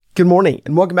Good morning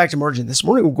and welcome back to Margin. This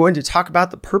morning we're going to talk about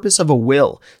the purpose of a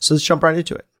will. So let's jump right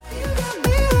into it.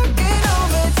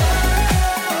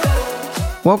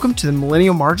 Welcome to the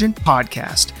Millennial Margin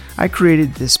Podcast. I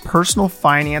created this personal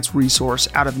finance resource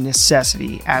out of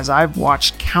necessity as I've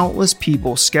watched countless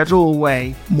people schedule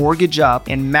away, mortgage up,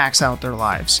 and max out their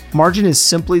lives. Margin is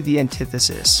simply the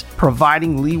antithesis,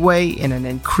 providing leeway in an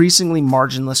increasingly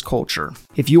marginless culture.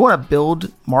 If you want to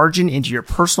build margin into your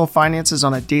personal finances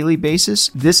on a daily basis,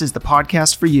 this is the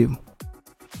podcast for you.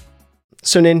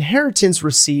 So an inheritance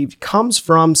received comes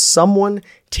from someone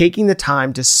taking the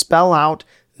time to spell out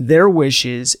their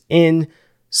wishes in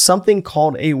something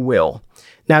called a will.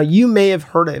 Now, you may have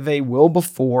heard of a will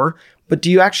before, but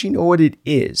do you actually know what it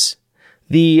is?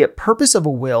 The purpose of a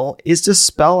will is to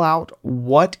spell out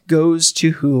what goes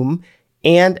to whom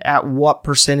and at what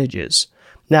percentages.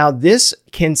 Now, this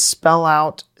can spell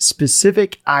out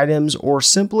specific items or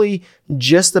simply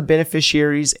just the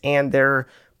beneficiaries and their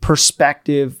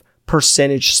prospective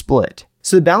percentage split.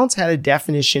 So the Balance had a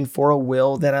definition for a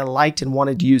will that I liked and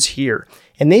wanted to use here.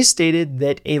 And they stated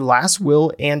that a last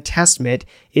will and testament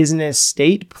is an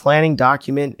estate planning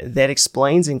document that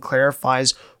explains and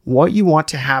clarifies what you want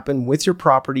to happen with your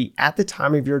property at the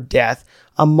time of your death,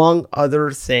 among other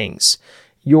things.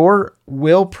 Your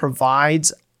will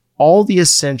provides all the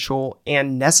essential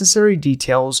and necessary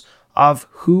details of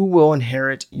who will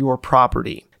inherit your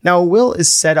property. Now, a will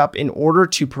is set up in order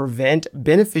to prevent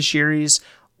beneficiaries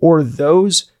or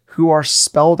those who are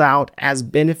spelled out as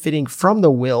benefiting from the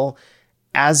will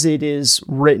as it is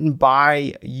written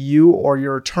by you or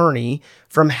your attorney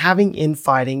from having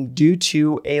infighting due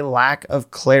to a lack of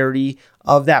clarity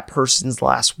of that person's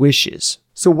last wishes.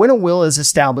 So when a will is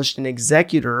established, an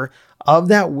executor of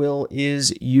that will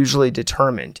is usually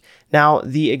determined. Now,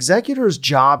 the executor's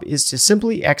job is to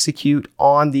simply execute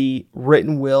on the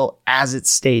written will as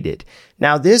it's stated.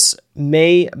 Now, this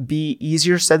may be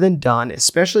easier said than done,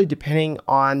 especially depending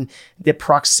on the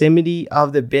proximity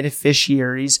of the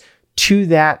beneficiaries to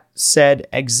that said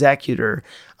executor.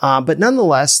 But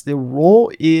nonetheless, the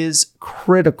role is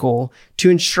critical to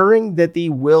ensuring that the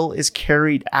will is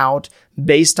carried out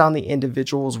based on the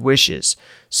individual's wishes.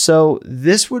 So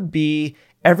this would be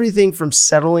everything from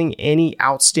settling any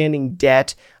outstanding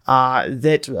debt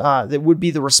that would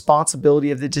be the responsibility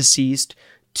of the deceased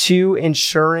to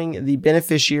ensuring the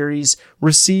beneficiaries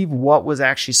receive what was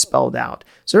actually spelled out.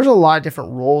 So there's a lot of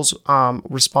different roles,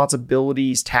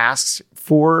 responsibilities, tasks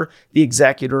for the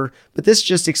executor, but this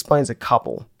just explains a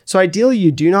couple. So ideally,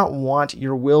 you do not want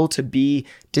your will to be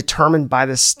determined by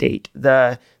the state,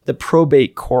 the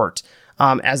probate court,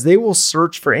 as they will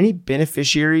search for any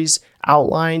beneficiaries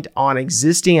outlined on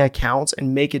existing accounts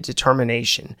and make a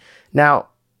determination. Now,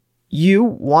 you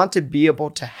want to be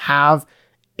able to have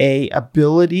a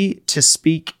ability to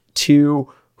speak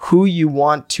to who you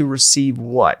want to receive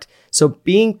what. So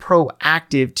being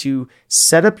proactive to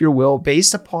set up your will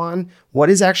based upon what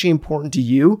is actually important to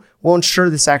you will ensure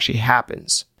this actually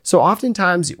happens. So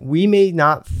oftentimes we may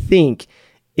not think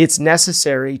it's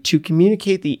necessary to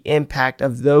communicate the impact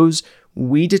of those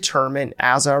we determine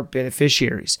as our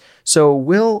beneficiaries. So a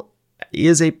will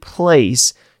is a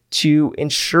place to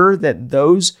ensure that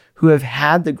those who have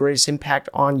had the greatest impact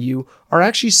on you are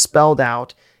actually spelled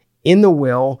out in the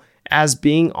will as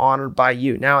being honored by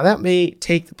you. Now, that may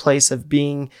take the place of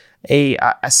being a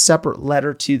separate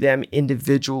letter to them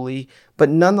individually, but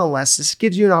nonetheless, this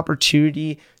gives you an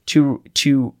opportunity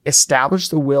to establish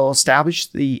the will, establish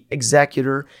the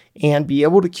executor, and be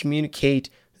able to communicate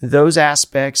those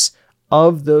aspects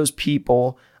of those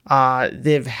people that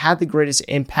have had the greatest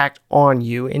impact on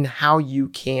you and how you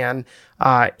can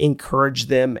encourage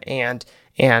them and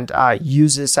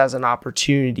use this as an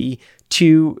opportunity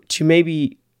to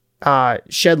maybe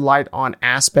shed light on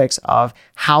aspects of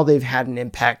how they've had an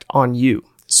impact on you.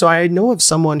 So I know of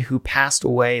someone who passed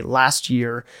away last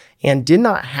year and did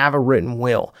not have a written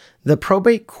will. The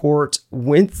probate court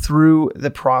went through the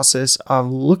process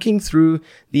of looking through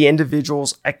the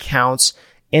individual's accounts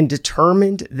and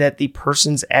determined that the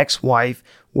person's ex-wife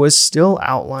was still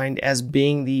outlined as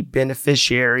being the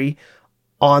beneficiary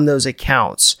on those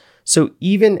accounts. So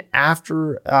even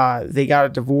after they got a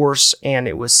divorce and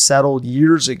it was settled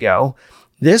years ago,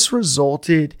 this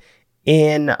resulted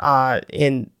in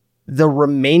the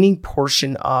remaining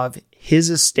portion of his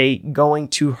estate going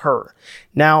to her.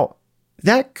 Now,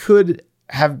 that could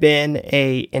have been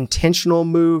a intentional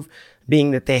move,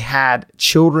 being that they had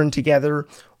children together,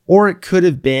 or it could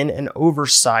have been an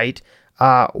oversight,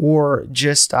 or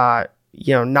just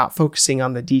not focusing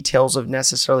on the details of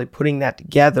necessarily putting that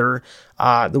together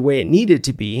the way it needed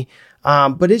to be.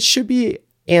 But it should be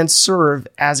and serve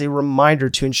as a reminder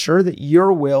to ensure that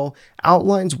your will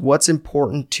outlines what's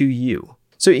important to you.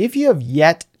 So if you have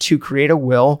yet to create a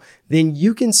will, then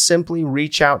you can simply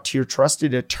reach out to your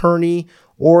trusted attorney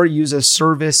or use a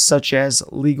service such as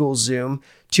LegalZoom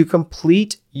to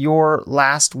complete your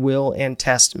last will and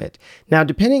testament. Now,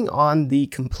 depending on the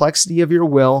complexity of your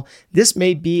will, this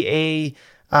may be a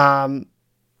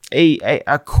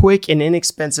quick and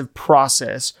inexpensive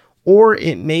process, or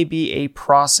it may be a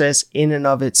process in and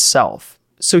of itself.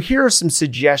 So here are some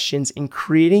suggestions in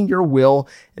creating your will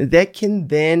that can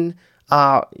then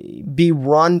be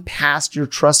run past your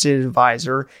trusted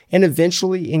advisor and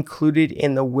eventually included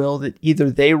in the will that either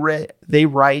they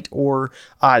write or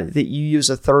that you use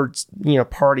a third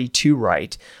party to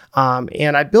write.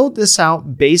 And I build this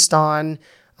out based on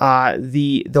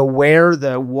the where,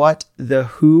 the what, the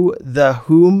who, the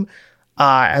whom,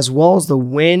 as well as the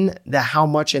when, the how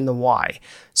much, and the why.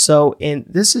 So,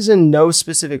 this is in no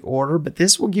specific order, but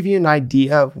this will give you an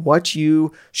idea of what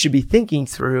you should be thinking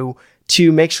through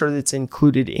to make sure that it's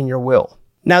included in your will.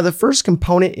 Now, the first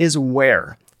component is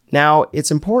where. Now,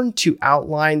 it's important to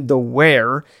outline the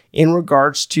where in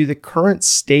regards to the current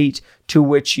state to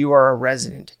which you are a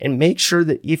resident, and make sure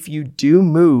that if you do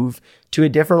move to a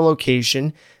different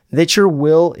location, that your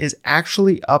will is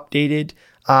actually updated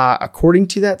according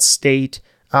to that state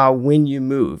when you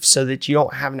move, so that you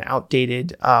don't have an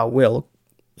outdated will,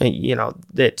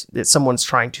 that someone's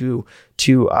trying to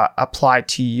apply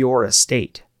to your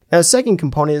estate. Now, the second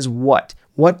component is what.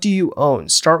 What do you own?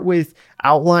 Start with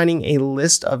outlining a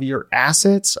list of your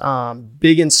assets,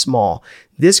 big and small.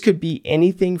 This could be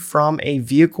anything from a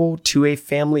vehicle to a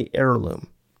family heirloom.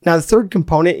 Now, the third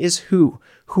component is who.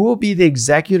 Who will be the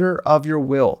executor of your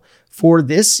will? For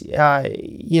this,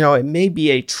 it may be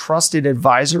a trusted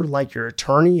advisor like your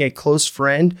attorney, a close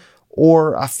friend,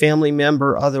 or a family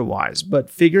member otherwise. But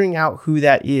figuring out who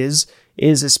that is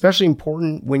especially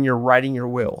important when you're writing your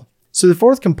will. So the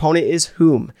fourth component is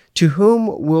whom. To whom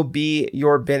will be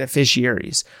your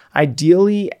beneficiaries?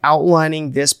 Ideally,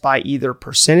 outlining this by either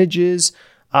percentages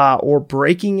or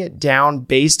breaking it down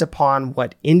based upon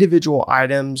what individual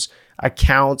items,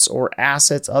 accounts, or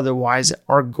assets otherwise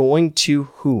are going to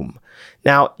whom.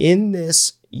 Now, in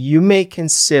this, you may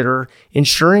consider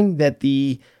ensuring that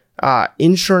the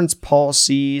insurance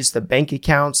policies, the bank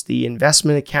accounts, the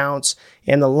investment accounts,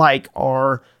 and the like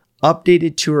are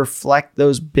updated to reflect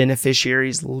those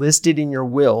beneficiaries listed in your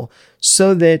will,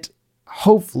 so that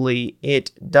hopefully it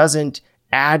doesn't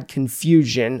add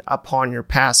confusion upon your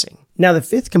passing. Now, the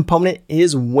fifth component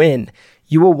is when.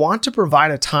 You will want to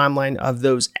provide a timeline of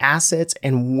those assets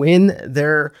and when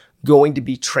they're going to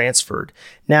be transferred.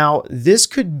 Now, this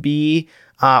could be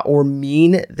or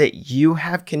mean that you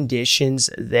have conditions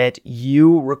that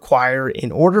you require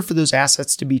in order for those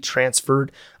assets to be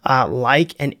transferred,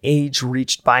 like an age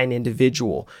reached by an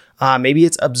individual. Maybe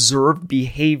it's observed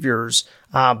behaviors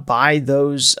by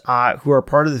those who are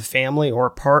part of the family or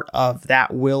part of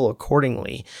that will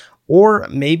accordingly. Or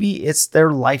maybe it's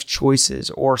their life choices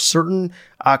or certain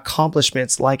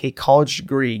accomplishments like a college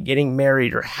degree, getting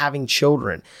married, or having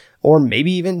children, or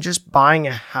maybe even just buying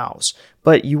a house.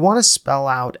 But you want to spell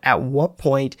out at what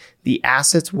point the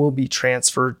assets will be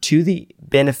transferred to the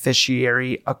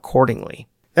beneficiary accordingly.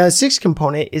 Now, the sixth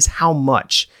component is how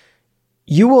much.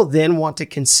 You will then want to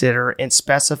consider and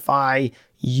specify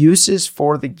uses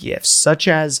for the gifts, such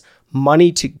as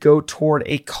money to go toward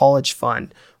a college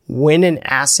fund, when an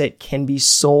asset can be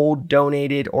sold,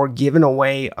 donated, or given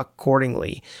away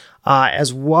accordingly,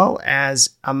 as well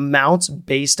as amounts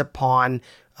based upon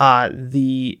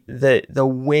the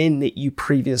win that you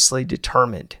previously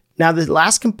determined. Now, the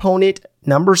last component,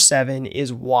 number 7,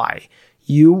 is why.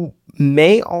 You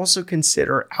may also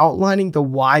consider outlining the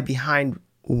why behind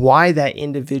why that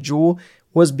individual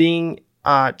was being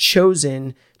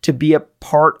chosen to be a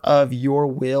part of your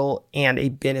will and a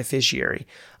beneficiary.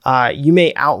 You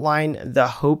may outline the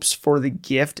hopes for the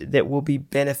gift that will be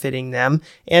benefiting them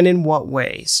and in what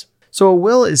ways. So a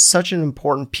will is such an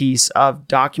important piece of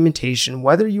documentation,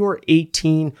 whether you are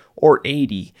 18 or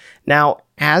 80. Now,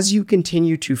 as you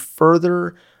continue to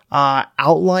further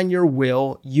outline your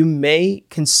will, you may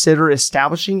consider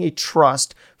establishing a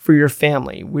trust for your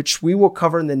family, which we will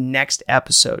cover in the next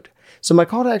episode. So my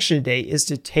call to action today is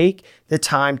to take the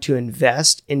time to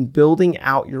invest in building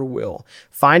out your will.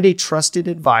 Find a trusted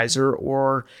advisor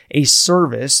or a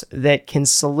service that can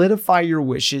solidify your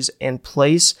wishes and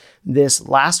place this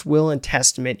last will and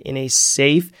testament in a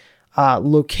safe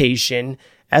location,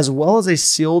 as well as a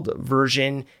sealed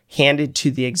version handed to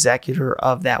the executor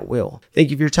of that will. Thank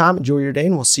you for your time. Enjoy your day,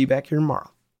 and we'll see you back here tomorrow.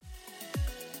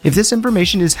 If this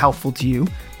information is helpful to you,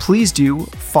 please do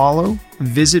follow,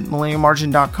 visit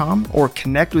millennialmargin.com, or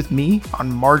connect with me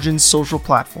on Margin's social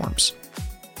platforms.